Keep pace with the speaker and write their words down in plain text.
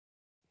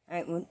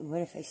Alright,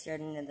 what if I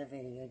start another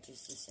video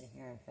just to sit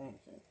here and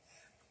finish it?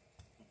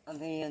 A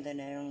video that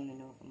I don't even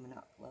know if I'm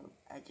gonna upload.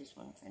 I just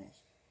want to finish.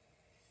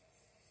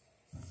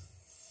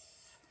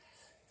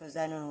 Because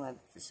I don't know why,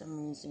 for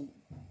some reason,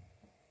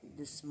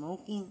 the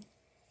smoking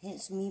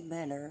hits me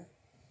better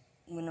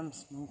when I'm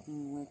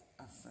smoking with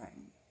a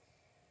friend.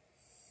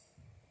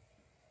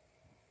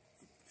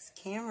 This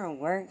camera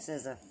works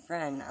as a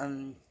friend.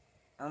 I'm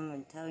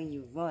gonna tell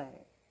you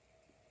what.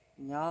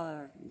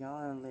 Y'all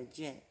are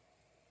legit.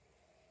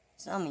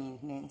 Some of you,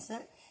 man. So,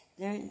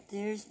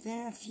 there's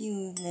been a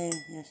few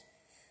that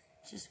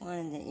just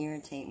wanted to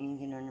irritate me and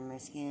get under my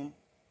skin.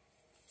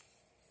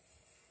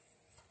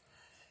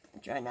 I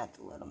try not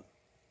to let them.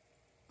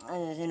 I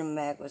just hit them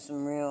back with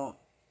some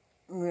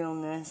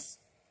realness.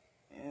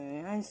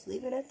 And I just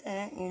leave it at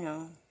that, you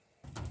know.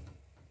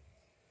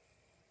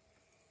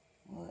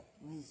 What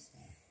was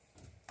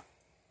that?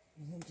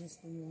 Was it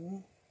just the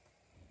moon?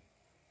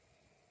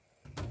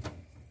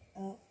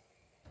 Oh.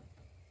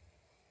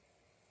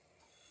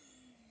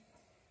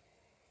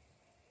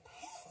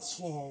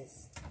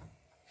 Patches.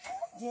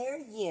 How dare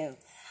you?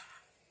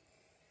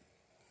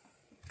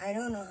 I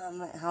don't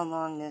know how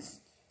long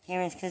this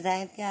camera is, because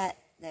I've got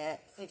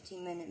that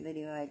 15-minute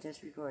video I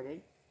just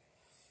recorded.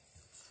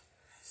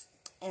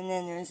 And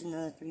then there's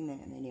another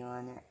 3-minute video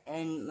on there.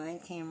 And my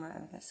camera,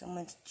 I've got so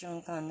much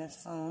junk on this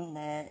phone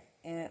that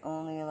it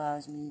only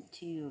allows me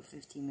 2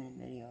 15-minute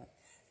videos.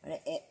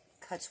 But it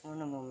cuts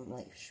one of them,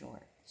 like,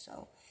 short.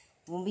 So,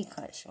 we'll be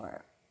cut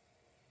short.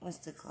 What's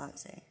the clock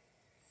say?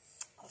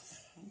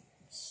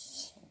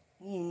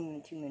 We ain't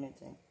even 2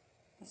 minutes in.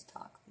 Let's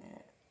talk a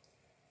minute.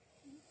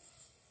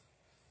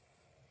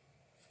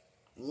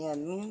 Yeah,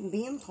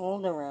 being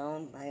pulled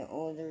around by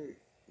older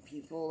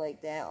people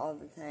like that all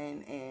the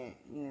time, and,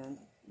 you know,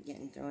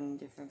 getting thrown in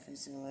different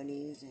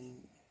facilities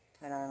and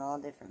put on all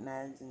different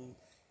meds and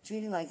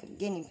treated like a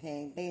guinea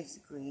pig,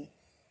 basically,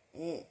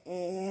 it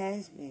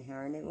has been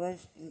hard. It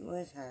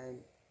was hard.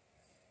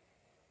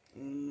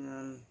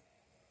 And,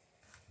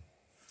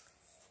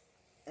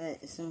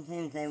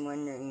 sometimes I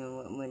wonder, you know,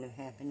 what would have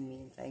happened to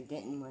me if I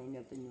didn't wind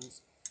up in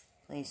those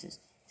places.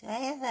 Do I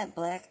have that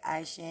black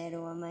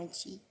eyeshadow on my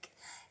cheek?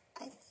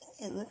 I think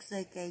it looks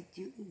like I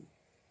do.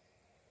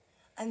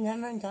 I've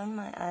never done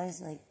my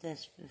eyes like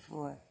this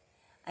before.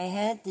 I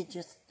had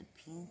just the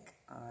pink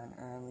on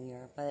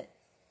earlier, but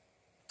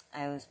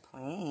I was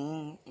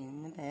playing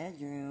in the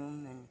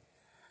bedroom and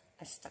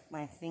I stuck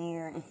my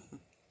finger in,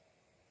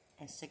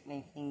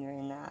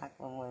 the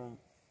aqua one.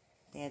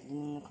 They had it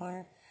in the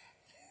corner.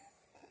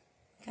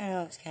 Kind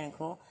of looks kind of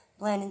cool.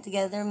 Blend it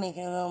together, make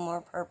it a little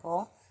more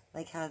purple,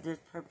 like how there's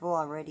purple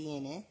already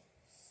in it.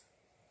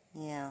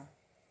 Yeah.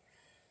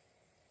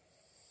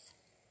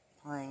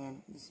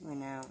 Playing. This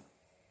went out.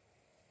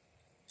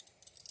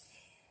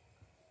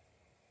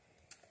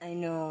 I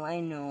know,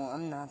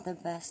 I'm not the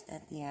best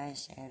at the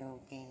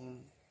eyeshadow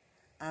game.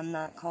 I'm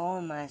not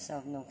calling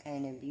myself no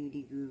kind of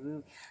beauty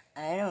guru.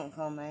 I don't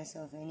call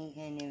myself any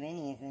kind of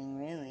anything,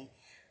 really.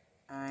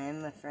 I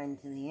am a friend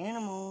to the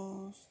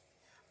animals.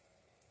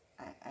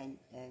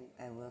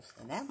 I will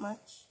say that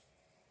much.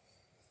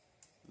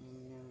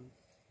 And,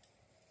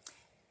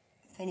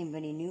 if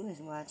anybody new is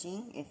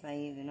watching, if I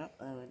even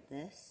upload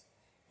this,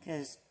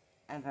 because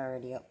I've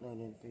already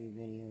uploaded 3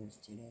 videos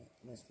today,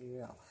 let's be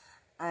real.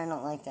 I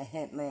don't like to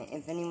hit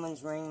if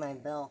anyone's ringing my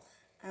bell,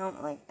 I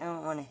don't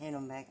want to hit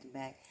them back to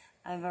back.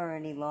 I've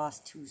already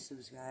lost 2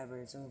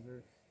 subscribers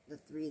over the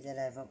 3 that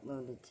I've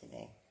uploaded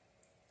today.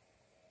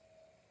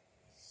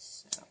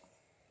 So,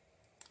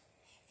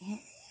 it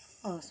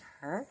almost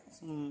hurts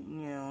when,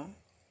 you know,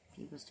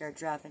 people start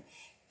dropping.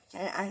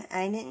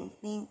 I didn't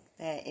think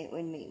that it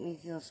would make me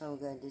feel so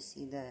good to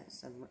see the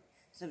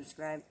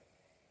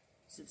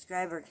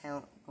subscriber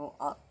count go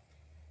up,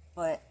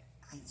 but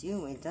I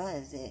do, it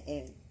does.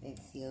 It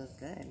feels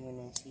good when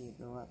I see it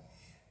go up.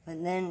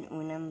 But then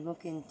when I'm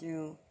looking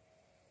through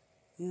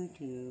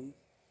YouTube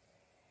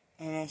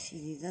and I see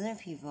these other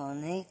people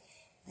and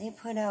they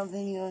put out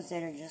videos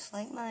that are just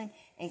like mine,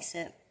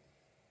 except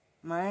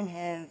mine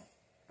have,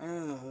 I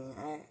don't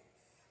know,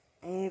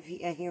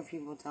 I hear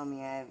people tell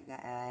me I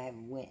have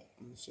wit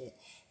and shit,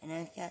 and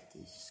I've got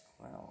these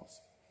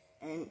squirrels,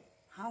 and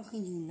how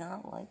can you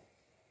not like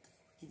the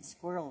fucking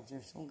squirrels?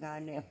 They're so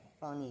goddamn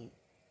funny.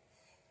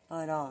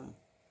 But,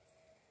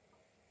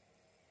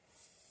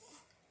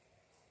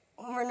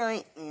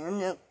 overnight, man,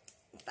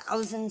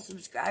 1,000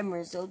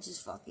 subscribers, they'll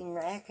just fucking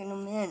racking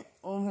them in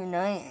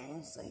overnight, and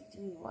it's like,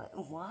 dude, why?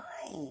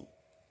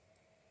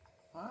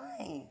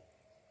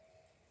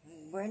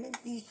 Where did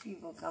these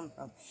people come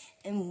from?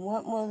 And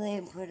what will they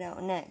put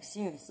out next?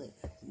 Seriously,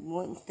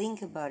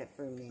 think about it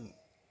for a minute.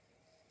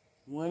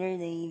 What are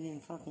they even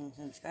fucking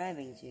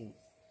subscribing to?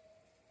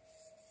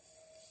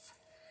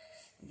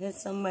 There's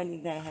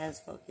somebody that has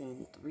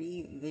fucking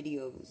 3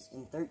 videos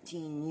in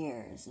 13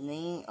 years, and they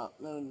ain't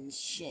uploading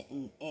shit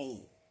in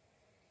 8.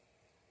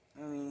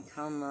 I mean,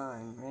 come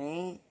on,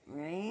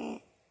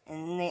 right?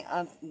 And then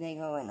they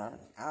go and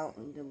out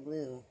in the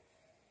blue,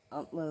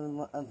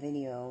 upload a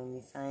video, and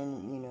you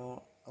find, you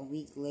know, a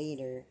week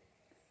later,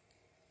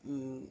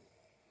 the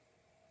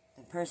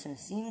person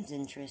seems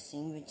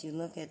interesting, but you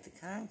look at the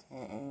content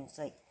and it's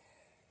like,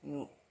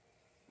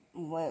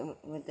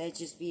 what would that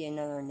just be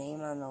another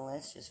name on the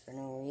list just for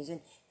no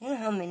reason? You know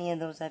how many of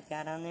those I've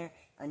got on there?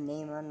 A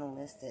name on the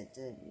list that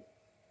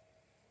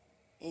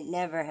it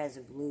never has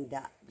a blue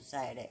dot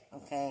beside it.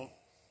 Okay,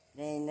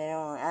 they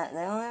don't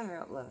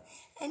ever upload,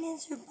 and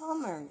it's a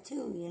bummer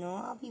too.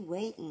 I'll be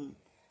waiting.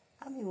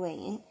 I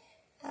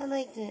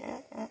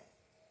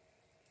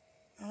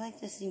like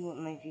to see what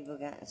my people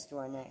got in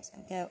store next.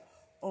 I've got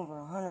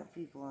over 100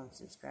 people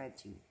unsubscribed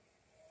to.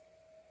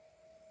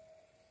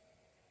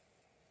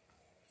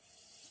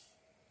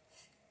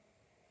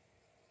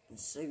 The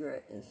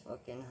cigarette is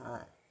fucking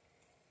hot.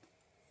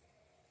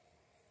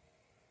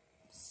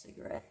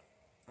 Cigarette.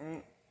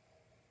 Alright.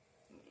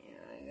 Yeah,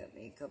 I got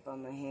makeup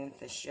on my hand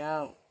for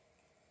show.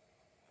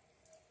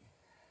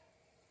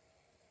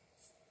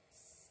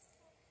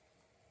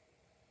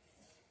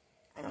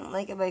 I don't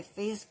like it. My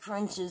face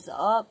crunches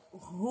up.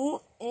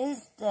 Who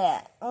is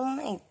that? Oh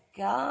my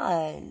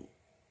god.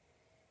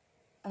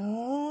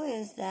 Who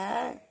is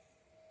that?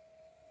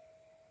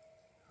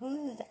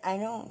 Who is that? I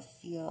don't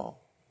feel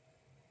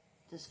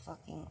this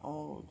fucking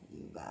old,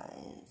 you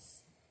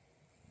guys.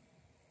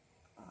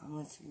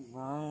 What's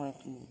wrong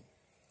with me?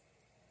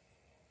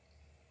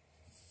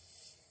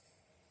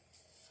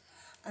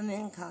 I'm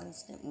in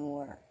constant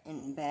war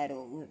and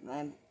battle with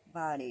my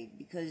body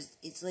because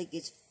it's like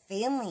it's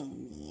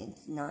failing me.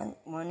 It's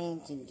not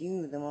wanting to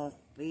do the most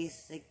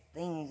basic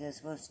things it's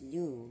supposed to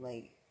do,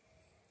 like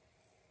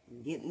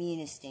get me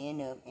to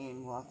stand up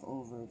and walk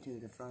over to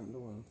the front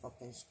door and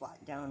fucking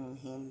squat down and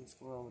hand the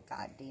squirrel a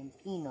goddamn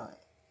peanut.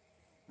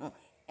 No,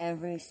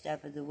 every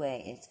step of the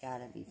way, it's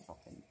gotta be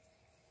fucking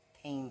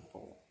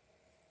painful.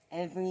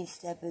 Every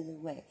step of the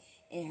way.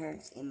 It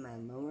hurts in my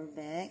lower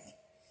back.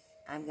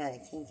 I've got a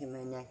kink in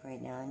my neck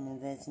right now. I know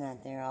that's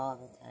not there all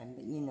the time,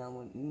 but you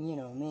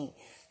know me.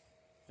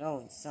 It's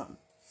always something.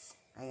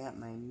 I got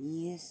my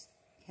knees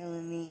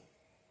killing me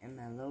and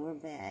my lower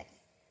back.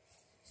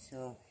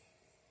 So,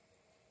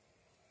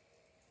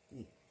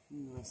 wait, give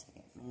me a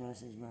second. My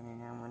nose is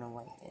running. I want to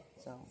wipe it.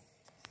 So,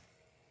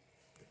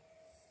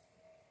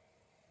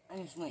 I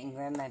just went and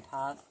grabbed my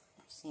pop.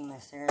 See my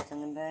cigarettes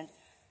in the bed.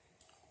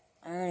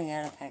 I already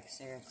got a pack of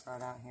cigarettes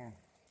brought out here.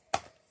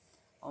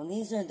 Oh,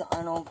 these are the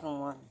unopened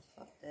ones.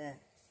 Fuck that.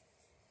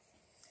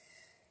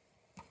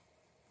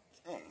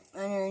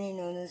 I already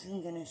know this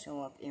is going to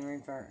show up in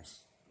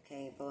reverse.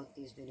 Okay, both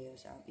these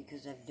videos are.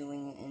 Because I'm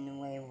doing it in a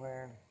way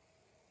where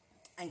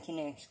I can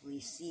actually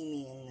see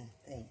me in the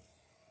thing.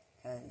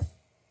 Because,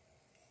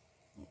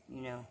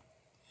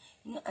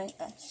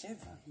 I should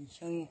fucking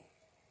show you.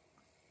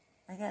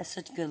 I got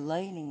such good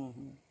lighting in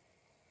here.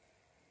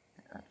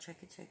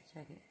 Check it.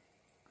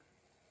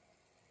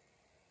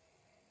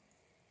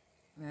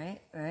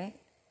 Right?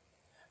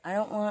 I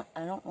don't want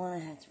to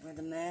have to wear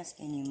the mask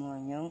anymore,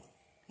 yo.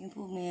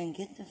 People, man,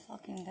 get the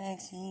fucking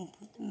vaccine.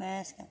 Put the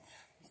mask on.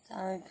 I'm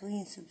sorry,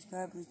 please,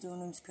 subscribers,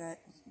 don't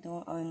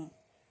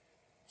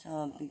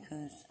unsub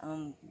because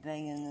I'm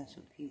begging this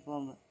with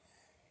people.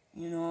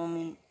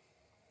 But,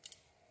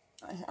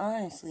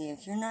 honestly,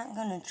 if you're not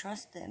gonna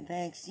trust that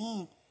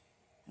vaccine,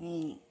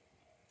 then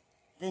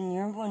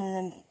you're one of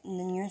them.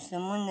 Then you're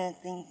someone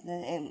that thinks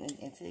that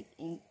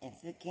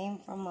if it came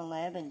from a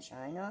lab in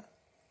China,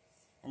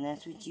 and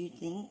that's what you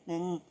think,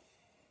 then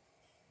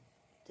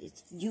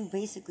it's you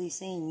basically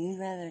saying you'd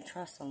rather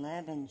trust a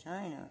lab in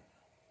China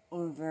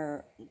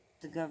over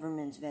the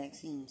government's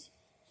vaccines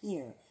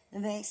here. The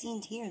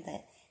vaccines here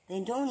that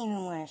they don't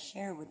even want to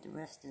share with the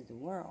rest of the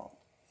world.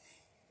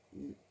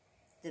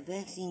 The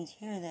vaccines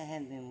here that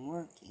have been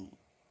working.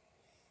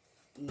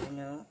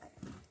 I'm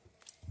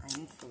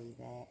fully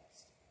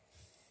vaxxed.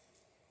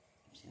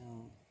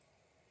 So,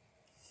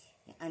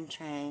 yeah, I'm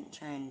trying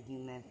to do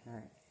my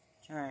part.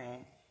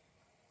 Trying.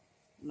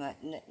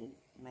 But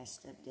my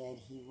stepdad,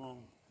 he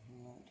won't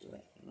do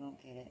it. He won't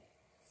get it.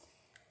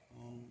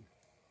 And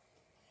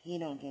he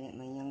don't get it.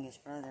 My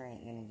youngest brother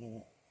ain't gonna get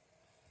it.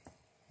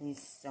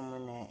 He's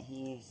someone that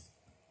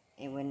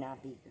it would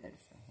not be good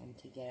for him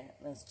to get it.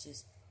 Let's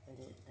just put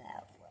it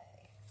that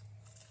way.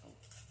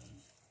 Okay.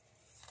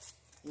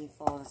 He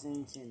falls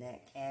into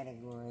that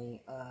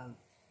category of,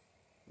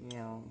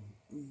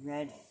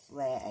 red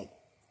flag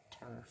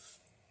turf.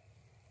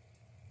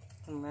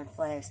 Some red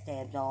flag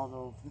stabs all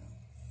over.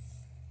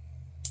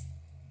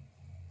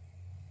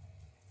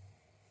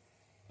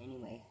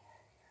 Anyway,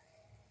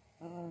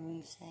 what were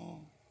we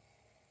saying?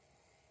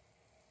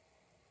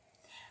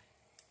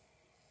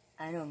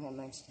 I don't have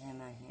much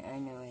time on here. I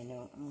know I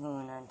don't. I'm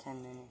going on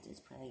 10 minutes. It's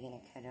probably going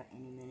to cut out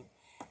any minute.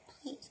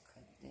 Please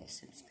click the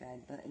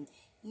subscribe button.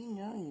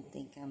 You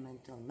think I'm a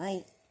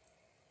delight.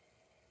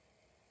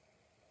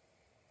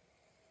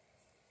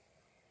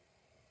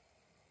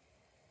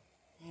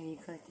 Have you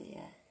clicked it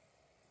yet?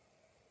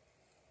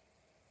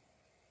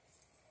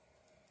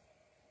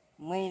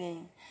 I'm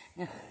waiting.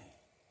 The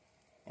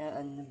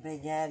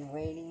big ad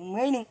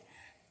waiting.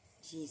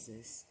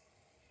 Jesus.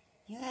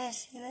 You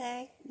guys see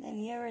that? Have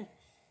you ever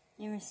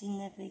seen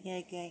that big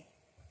ad guy?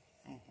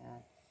 My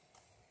God.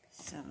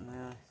 something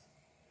else.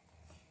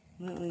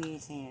 What were you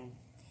saying?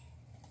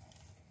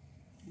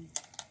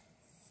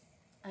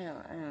 I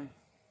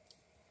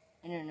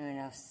don't know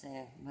what else to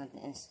say about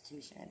the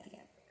institution. I think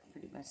I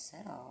pretty much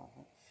said all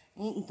of it. I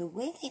mean, the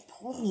way they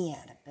pulled me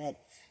out of bed,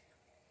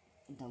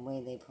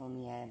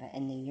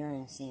 and the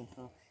urine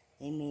sample,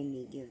 they made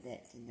me give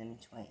that to them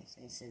twice.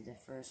 They said the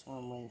first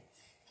one was,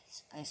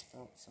 I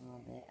spoke some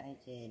of it, I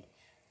did,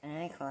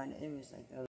 and I caught it was like,